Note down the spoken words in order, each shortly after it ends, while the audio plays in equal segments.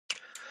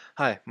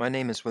Hi, my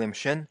name is William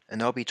Shen,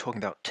 and I'll be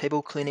talking about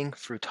table cleaning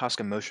through task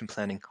and motion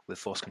planning with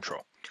force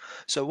control.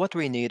 So what do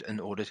we need in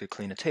order to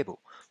clean a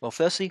table? Well,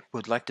 firstly,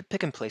 we'd like to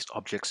pick and place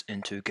objects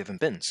into given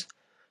bins.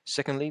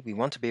 Secondly, we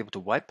want to be able to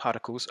wipe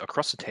particles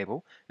across the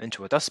table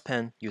into a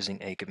dustpan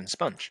using a given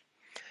sponge.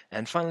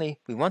 And finally,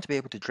 we want to be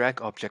able to drag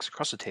objects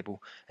across the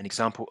table, an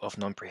example of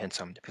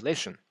non-prehensile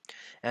manipulation.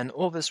 And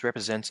all this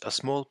represents a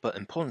small but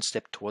important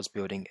step towards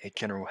building a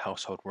general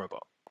household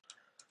robot.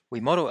 We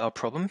model our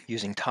problem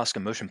using task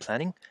and motion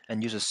planning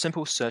and use a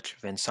simple search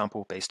then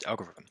sample based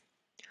algorithm.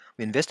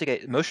 We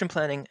investigate motion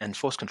planning and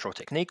force control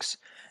techniques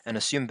and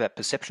assume that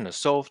perception is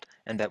solved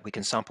and that we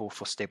can sample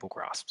for stable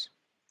grasps.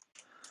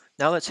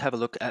 Now let's have a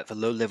look at the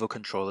low-level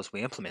controllers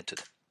we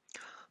implemented.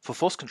 For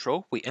force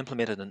control, we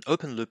implemented an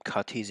open-loop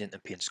Cartesian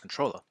impedance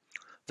controller.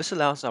 This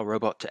allows our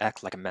robot to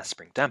act like a mass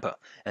spring damper,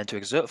 and to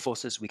exert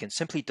forces we can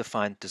simply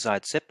define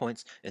desired set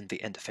points in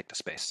the end effector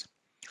space.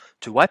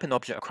 To wipe an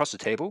object across the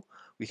table,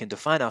 we can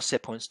define our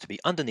set points to be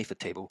underneath the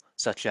table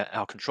such that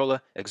our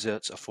controller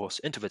exerts a force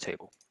into the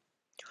table.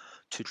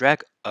 To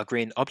drag a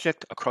green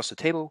object across the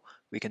table,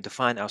 we can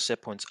define our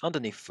set points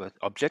underneath the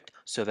object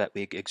so that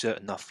we exert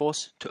enough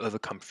force to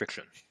overcome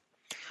friction.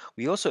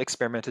 We also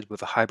experimented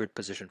with a hybrid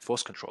position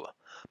force controller,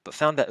 but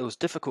found that it was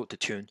difficult to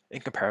tune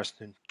in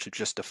comparison to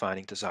just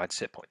defining desired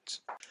set points.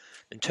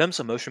 In terms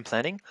of motion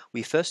planning,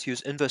 we first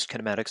use inverse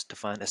kinematics to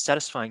find a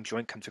satisfying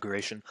joint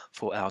configuration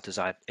for our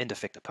desired end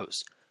effector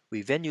pose.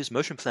 We then use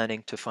motion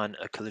planning to find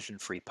a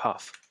collision-free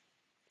path.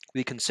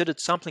 We considered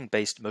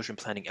sampling-based motion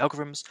planning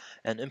algorithms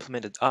and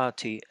implemented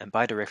RRT and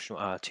bidirectional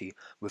RRT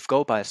with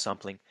goal bias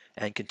sampling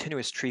and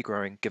continuous tree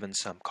growing given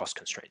some cost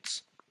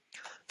constraints.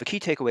 The key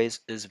takeaways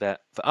is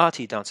that the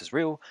RRT dance is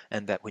real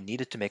and that we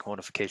needed to make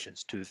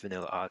modifications to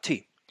vanilla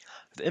RRT.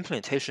 The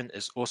implementation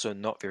is also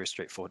not very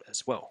straightforward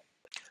as well.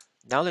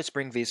 Now let's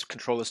bring these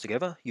controllers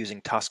together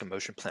using task and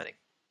motion planning.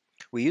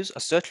 We use a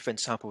search then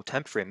sample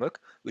TAMP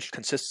framework, which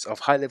consists of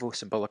high-level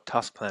symbolic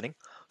task planning,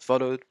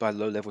 followed by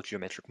low-level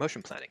geometric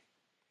motion planning.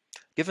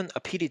 Given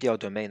a PDDL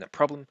domain and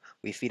problem,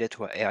 we feed it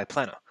to our AI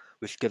planner,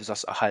 which gives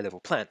us a high-level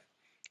plan.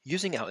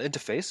 Using our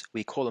interface,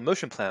 we call a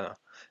motion planner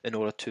in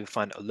order to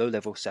find a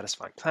low-level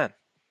satisfying plan.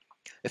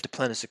 If the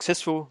plan is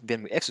successful,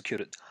 then we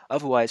execute it.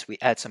 Otherwise, we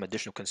add some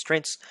additional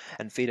constraints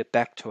and feed it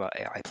back to our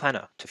AI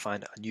planner to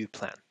find a new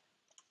plan.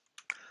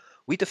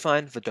 We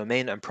define the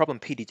domain and problem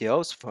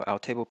PDDLs for our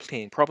table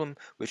cleaning problem,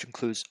 which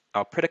includes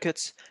our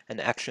predicates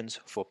and actions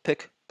for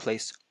pick,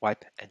 place,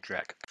 wipe, and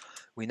drag.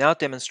 We now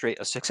demonstrate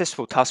a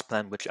successful task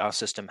plan which our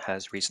system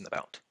has reasoned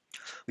about.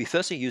 We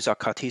firstly use our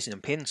Cartesian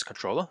impedance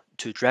controller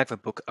to drag the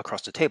book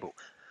across the table.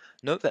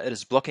 Note that it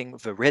is blocking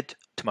the red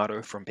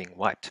tomato from being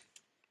wiped.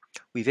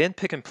 We then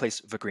pick and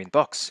place the green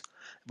box,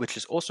 which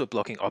is also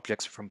blocking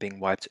objects from being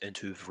wiped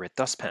into the red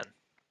dustpan.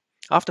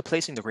 After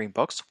placing the green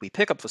box, we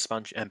pick up the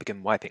sponge and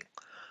begin wiping.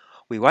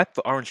 We wipe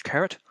the orange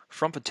carrot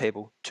from the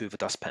table to the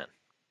dustpan.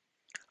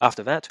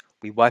 After that,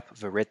 we wipe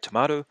the red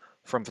tomato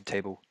from the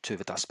table to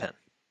the dustpan.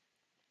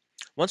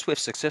 Once we have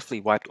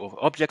successfully wiped all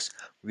the objects,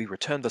 we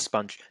return the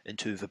sponge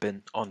into the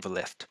bin on the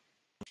left.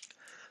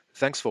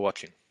 Thanks for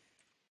watching.